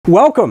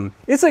Welcome!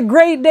 It's a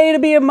great day to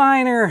be a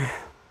miner.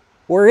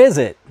 Or is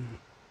it?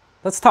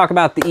 Let's talk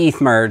about the ETH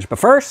merge, but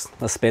first,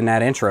 let's spin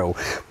that intro.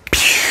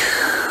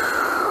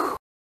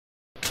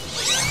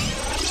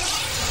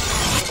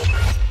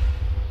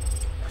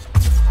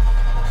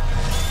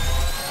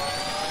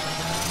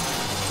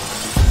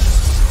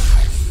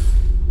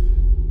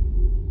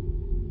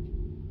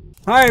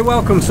 Alright,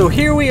 welcome. So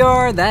here we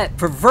are. That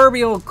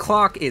proverbial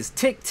clock is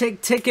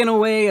ticking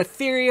away.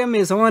 Ethereum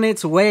is on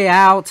its way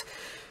out.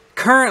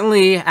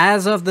 Currently,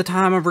 as of the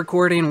time of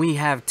recording, we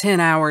have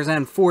 10 hours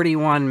and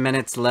 41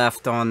 minutes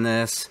left on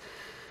this.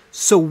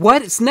 So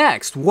what's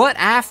next? What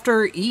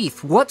after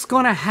ETH? What's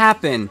going to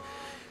happen?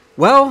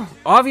 Well,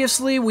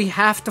 obviously, we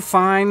have to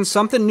find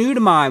something new to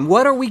mine.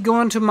 What are we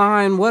going to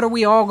mine? What are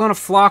we all going to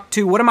flock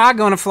to? What am I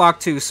going to flock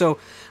to? So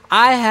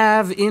I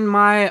have in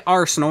my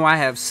arsenal, I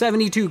have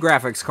 72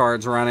 graphics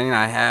cards running.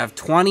 I have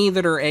 20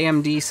 that are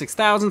AMD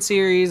 6000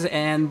 series,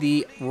 and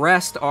the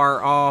rest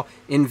are all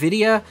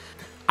NVIDIA.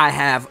 I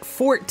have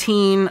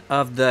 14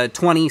 of the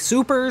 20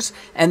 supers,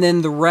 and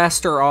then the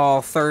rest are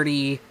all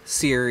 30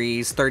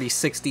 series,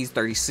 3060s,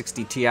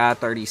 3060 Ti,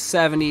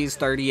 3070s,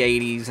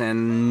 3080s,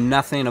 and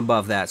nothing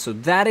above that. So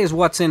that is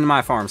what's in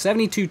my farm.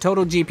 72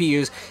 total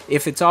GPUs.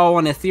 If it's all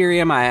on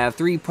Ethereum, I have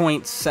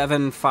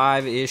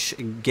 3.75-ish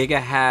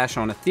gigahash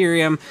on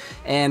Ethereum,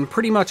 and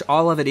pretty much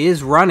all of it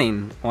is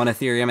running on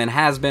Ethereum and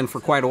has been for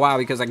quite a while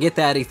because I get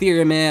that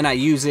Ethereum in, I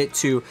use it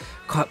to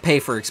pay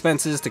for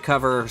expenses, to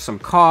cover some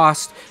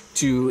cost,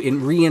 to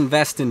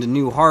reinvest into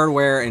new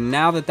hardware, and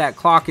now that that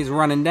clock is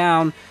running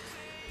down.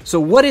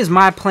 So what is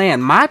my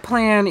plan? My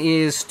plan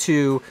is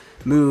to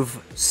move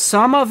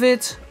some of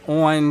it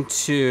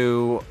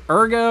onto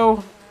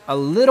ERGO, a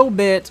little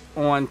bit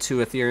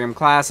onto Ethereum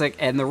Classic,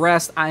 and the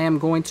rest I am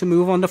going to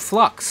move onto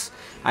FLUX.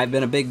 I've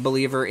been a big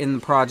believer in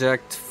the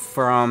project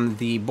from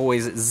the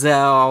boys at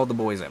Zell, the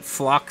boys at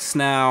FLUX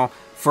now.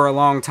 For a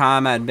long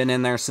time, I'd been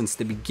in there since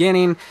the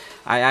beginning.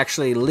 I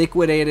actually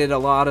liquidated a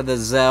lot of the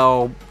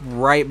Zell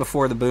right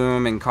before the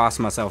boom and cost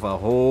myself a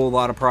whole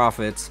lot of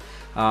profits.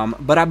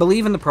 But I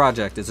believe in the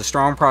project. It's a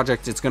strong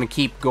project. It's going to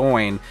keep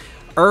going.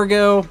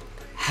 ERGO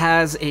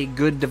has a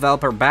good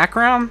developer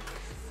background.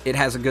 It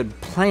has a good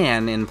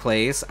plan in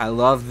place. I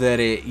love that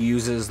it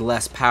uses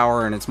less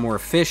power and it's more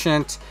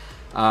efficient.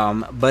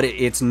 But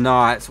it's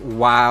not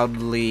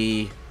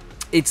wildly...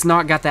 It's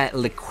not got that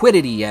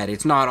liquidity yet.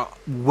 It's not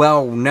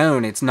well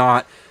known. It's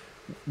not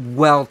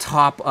well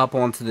top up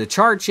onto the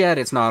charts yet.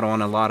 It's not on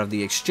a lot of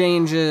the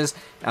exchanges.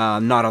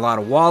 Not a lot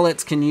of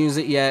wallets can use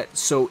it yet.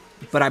 So,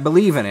 but I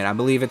believe in it. I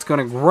believe it's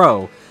going to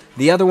grow.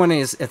 The other one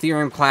is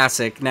Ethereum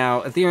Classic.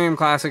 Now, Ethereum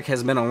Classic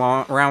has been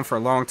around for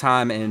a long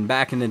time, and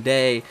back in the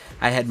day,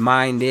 I had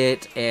mined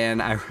it,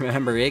 and I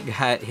remember it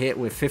got hit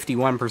with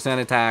 51%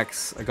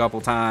 attacks a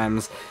couple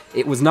times.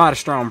 It was not a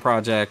strong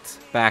project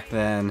back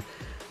then.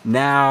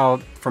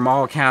 Now, from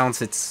all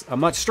accounts, it's a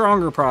much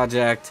stronger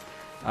project,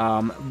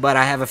 but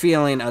I have a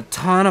feeling a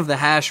ton of the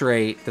hash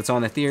rate that's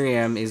on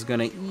Ethereum is going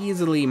to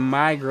easily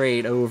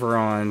migrate over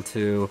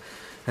onto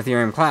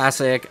Ethereum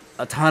Classic.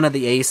 A ton of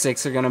the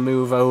ASICs are going to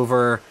move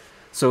over,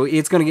 so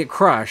it's going to get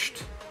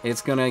crushed.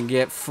 It's going to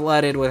get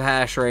flooded with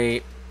hash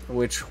rate,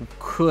 which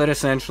could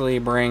essentially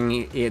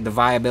bring the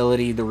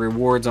viability, the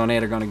rewards on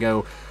it are going to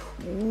go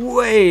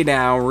way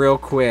down real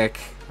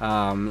quick.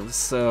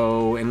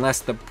 So unless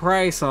the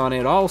price on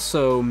it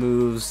also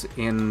moves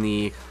in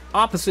the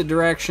opposite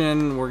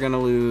direction, we're going to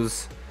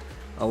lose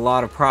a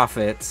lot of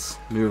profits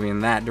moving in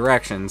that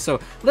direction.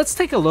 So let's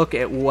take a look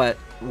at what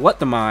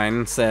the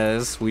mine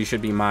says we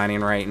should be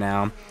mining right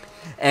now.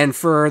 And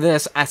for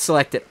this, I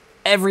selected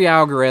every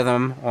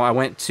algorithm. Well, I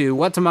went to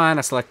what to mine,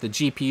 I selected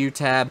the GPU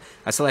tab,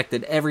 I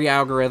selected every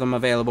algorithm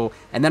available,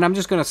 and then I'm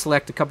just going to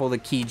select a couple of the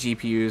key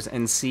GPUs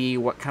and see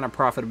what kind of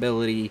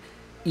profitability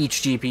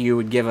each GPU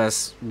would give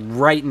us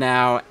right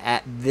now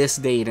at this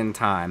date and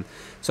time.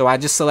 So I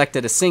just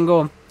selected a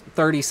single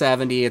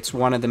 3070. It's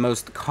one of the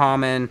most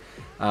common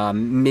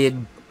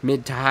mid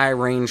to high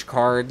range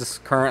cards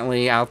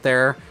currently out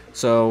there.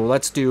 So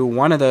let's do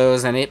one of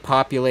those, and it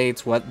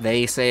populates what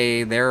they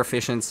say their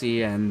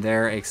efficiency and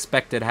their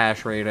expected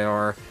hash rate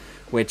are,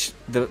 which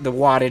the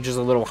wattage is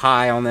a little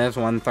high on this,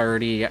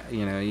 130.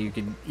 You know, you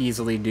could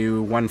easily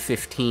do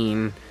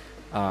 115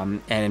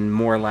 and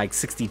more like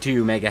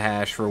 62 mega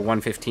hash for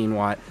 115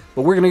 watt.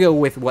 But we're going to go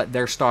with what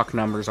their stock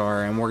numbers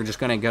are, and we're just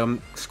going to go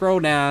scroll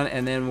down,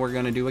 and then we're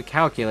going to do a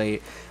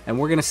calculate, and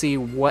we're going to see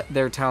what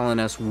they're telling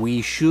us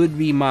we should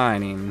be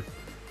mining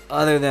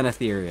other than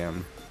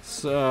Ethereum.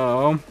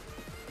 So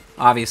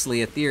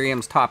obviously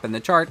Ethereum's top in the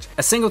charts.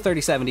 A single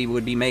 3070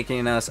 would be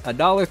making us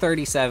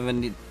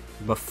 $1.37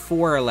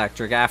 before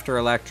electric. After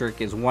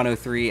electric is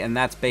 103, and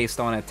that's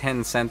based on a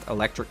 10-cent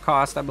electric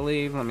cost, I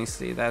believe. Let me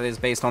see. That is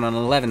based on an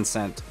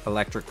 11-cent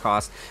electric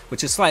cost,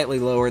 which is slightly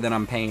lower than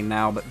I'm paying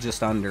now, but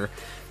just under.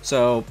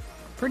 So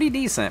pretty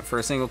decent for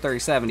a single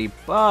 3070,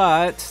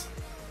 but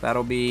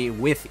that'll be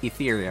with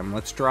Ethereum.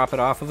 Let's drop it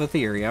off of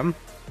Ethereum.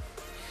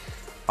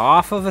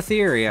 Off of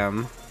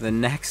Ethereum, the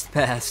next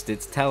best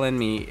it's telling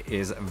me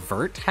is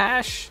Vert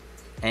Hash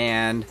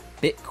and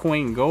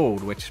Bitcoin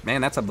Gold, which,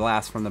 man, that's a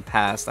blast from the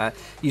past. I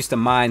used to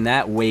mine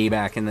that way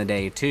back in the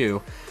day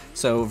too.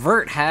 So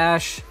Vert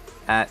Hash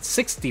at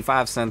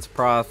 65 cents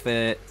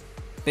profit,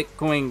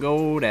 Bitcoin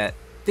Gold at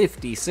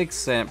 56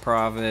 cent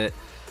profit,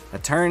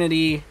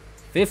 Eternity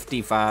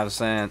 55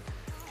 cent,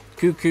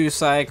 Cuckoo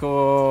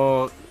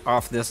Cycle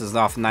off, this is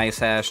off Nice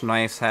Hash,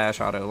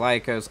 Auto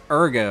Lycos,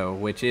 ERGO,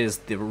 which is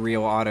the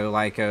real Auto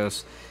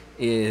Lycos,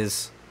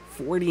 is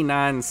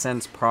 49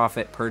 cents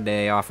profit per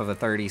day off of a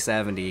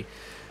 3070.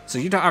 So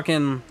you're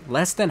talking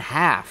less than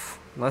half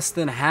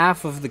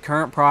of the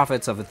current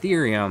profits of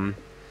Ethereum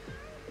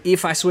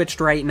if I switched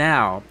right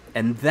now.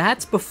 And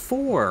that's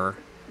before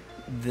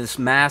this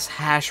mass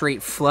hash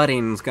rate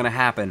flooding is going to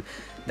happen.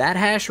 That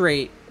hash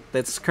rate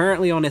that's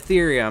currently on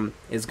Ethereum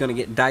is going to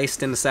get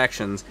diced into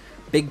sections.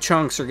 Big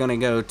chunks are going to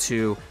go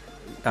to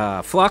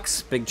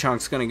FLUX, big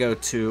chunks going to go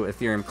to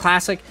Ethereum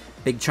Classic,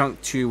 big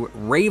chunk to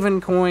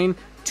Ravencoin,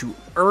 to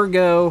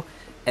ERGO,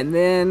 and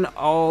then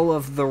all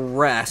of the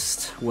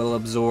rest will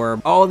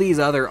absorb. All these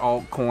other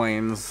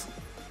altcoins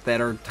that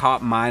are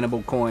top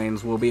mineable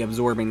coins will be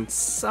absorbing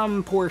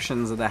some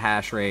portions of the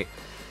hash rate.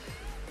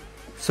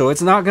 So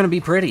it's not going to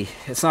be pretty.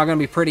 It's not going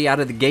to be pretty out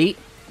of the gate.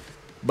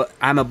 But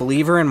I'm a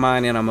believer in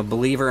mining. I'm a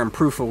believer in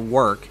proof of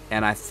work.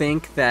 And I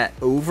think that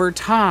over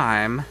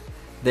time,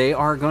 they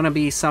are going to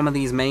be, some of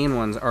these main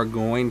ones are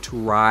going to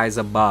rise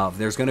above.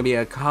 There's going to be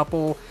a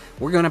couple.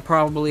 We're going to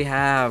probably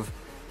have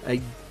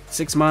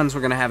 6 months.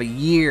 We're going to have a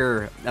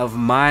year of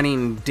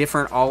mining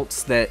different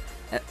alts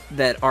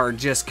that are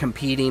just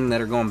competing, that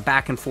are going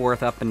back and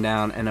forth, up and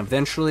down. And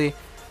eventually,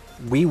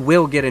 we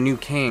will get a new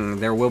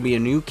king. There will be a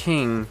new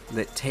king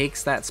that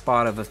takes that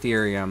spot of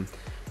Ethereum,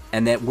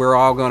 and that we're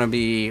all going to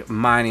be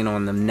mining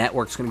on. The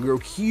network's going to grow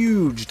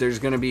huge. There's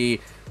going to be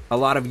a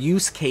lot of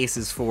use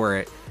cases for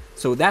it.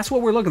 So that's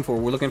what we're looking for.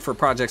 We're looking for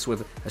projects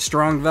with a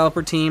strong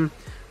developer team,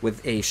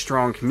 with a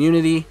strong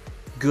community,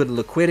 good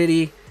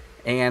liquidity,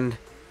 and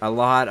a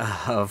lot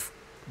of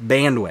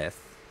bandwidth.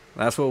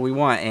 That's what we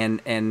want,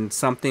 and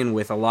something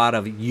with a lot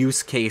of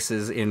use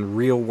cases in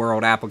real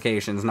world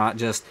applications, not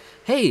just,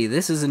 hey,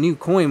 this is a new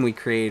coin we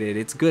created,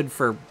 it's good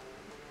for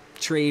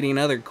trading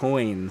other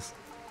coins,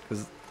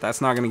 because that's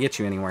not going to get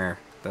you anywhere.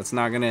 That's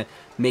not going to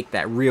make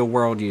that real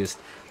world use.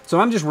 So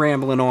I'm just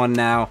rambling on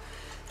now.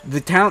 The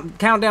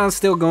countdown's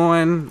still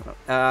going.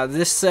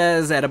 This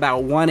says at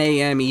about 1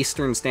 a.m.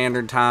 Eastern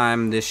Standard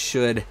Time this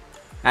should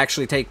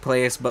actually take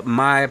place, but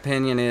my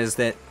opinion is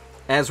that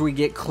as we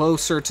get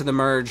closer to the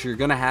merge, you're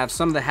going to have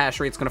some of the hash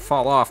rate's going to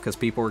fall off because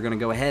people are going to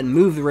go ahead and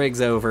move the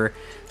rigs over.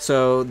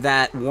 So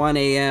that 1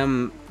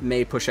 a.m.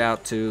 may push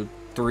out to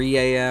 3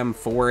 a.m.,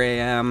 4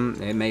 a.m.,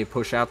 it may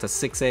push out to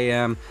 6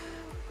 a.m.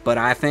 But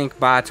I think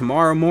by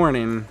tomorrow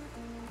morning,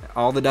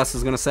 all the dust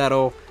is going to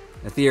settle,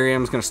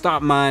 Ethereum's going to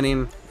stop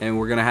mining, and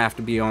we're going to have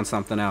to be on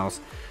something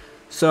else.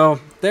 So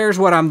there's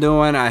what I'm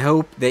doing. I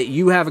hope that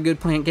you have a good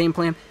game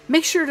plan.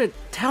 Make sure to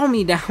tell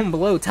me down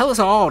below. Tell us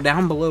all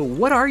down below.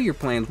 What are your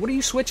plans? What are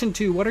you switching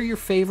to? What are your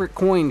favorite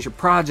coins, your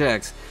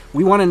projects?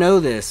 We want to know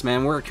this,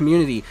 man. We're a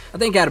community. I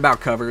think that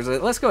about covers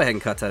it. Let's go ahead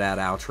and cut to that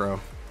outro.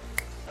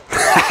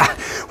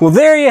 Well,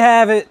 there you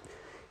have it.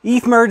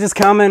 ETH Merge is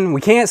coming.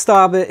 We can't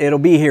stop it. It'll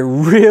be here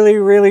really,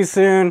 really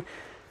soon.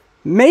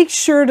 Make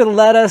sure to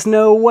let us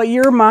know what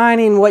you're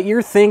mining, what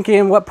you're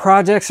thinking, what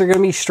projects are going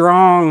to be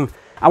strong.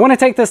 I want to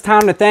take this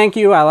time to thank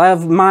you. I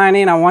love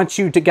mining. I want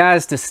you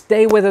guys to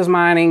stay with us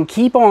mining.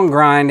 Keep on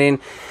grinding.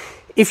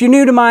 If you're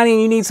new to mining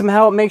and you need some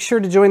help, make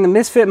sure to join the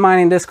Misfit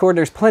Mining Discord.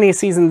 There's plenty of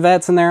seasoned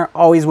vets in there,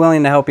 always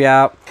willing to help you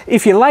out.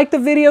 If you like the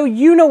video,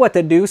 you know what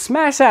to do.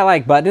 Smash that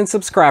like button and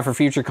subscribe for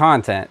future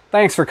content.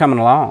 Thanks for coming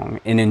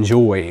along and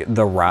enjoy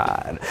the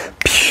ride.